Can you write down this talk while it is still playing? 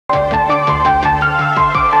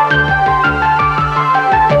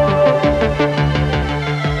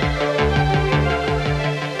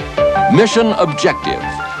Mission objective: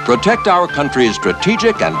 protect our country's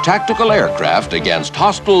strategic and tactical aircraft against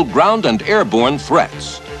hostile ground and airborne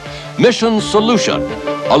threats. Mission solution: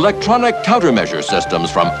 electronic countermeasure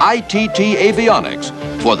systems from ITT Avionics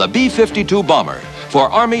for the B-52 bomber, for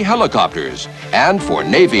Army helicopters, and for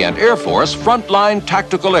Navy and Air Force frontline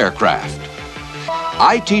tactical aircraft.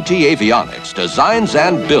 ITT Avionics designs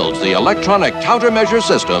and builds the electronic countermeasure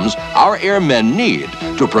systems our airmen need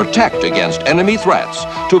to protect against enemy threats,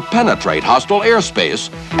 to penetrate hostile airspace,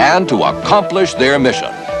 and to accomplish their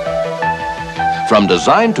mission. From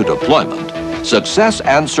design to deployment, success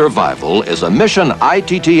and survival is a mission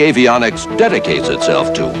ITT Avionics dedicates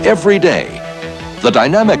itself to every day. The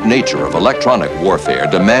dynamic nature of electronic warfare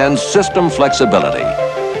demands system flexibility.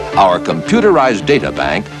 Our computerized data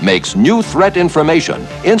bank makes new threat information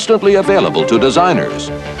instantly available to designers.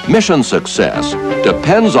 Mission success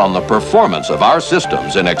depends on the performance of our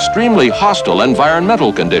systems in extremely hostile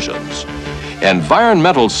environmental conditions.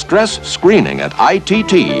 Environmental stress screening at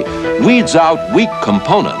ITT weeds out weak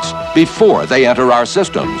components before they enter our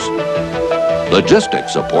systems.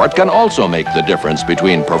 Logistics support can also make the difference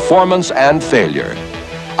between performance and failure.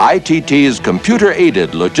 ITT's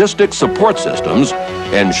computer-aided logistics support systems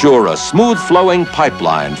ensure a smooth-flowing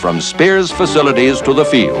pipeline from spares facilities to the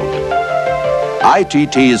field.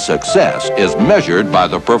 ITT's success is measured by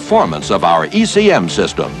the performance of our ECM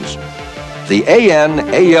systems. The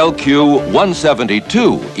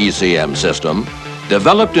AN/ALQ-172 ECM system,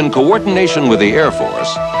 developed in coordination with the Air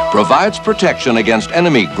Force, provides protection against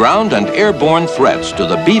enemy ground and airborne threats to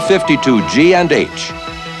the B-52G and H.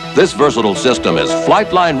 This versatile system is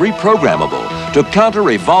flight line reprogrammable to counter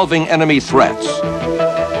evolving enemy threats.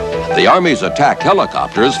 The Army's attack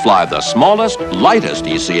helicopters fly the smallest, lightest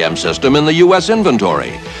ECM system in the U.S.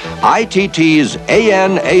 inventory, ITT's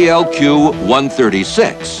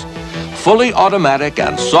AN/ALQ-136. Fully automatic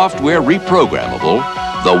and software reprogrammable,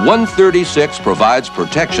 the 136 provides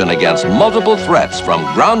protection against multiple threats from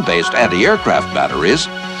ground-based anti-aircraft batteries,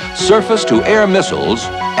 surface-to-air missiles,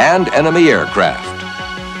 and enemy aircraft.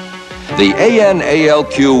 The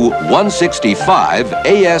AN/ALQ-165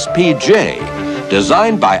 ASPJ,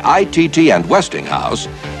 designed by ITT and Westinghouse,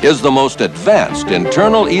 is the most advanced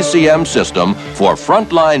internal ECM system for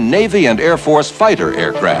frontline Navy and Air Force fighter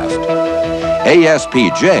aircraft.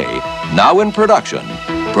 ASPJ, now in production,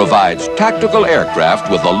 provides tactical aircraft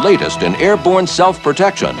with the latest in airborne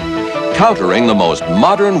self-protection, countering the most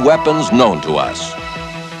modern weapons known to us.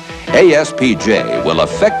 ASPJ will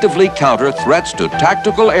effectively counter threats to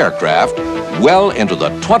tactical aircraft well into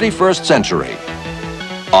the 21st century.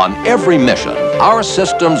 On every mission, our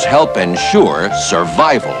systems help ensure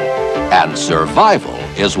survival, and survival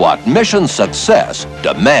is what mission success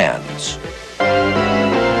demands.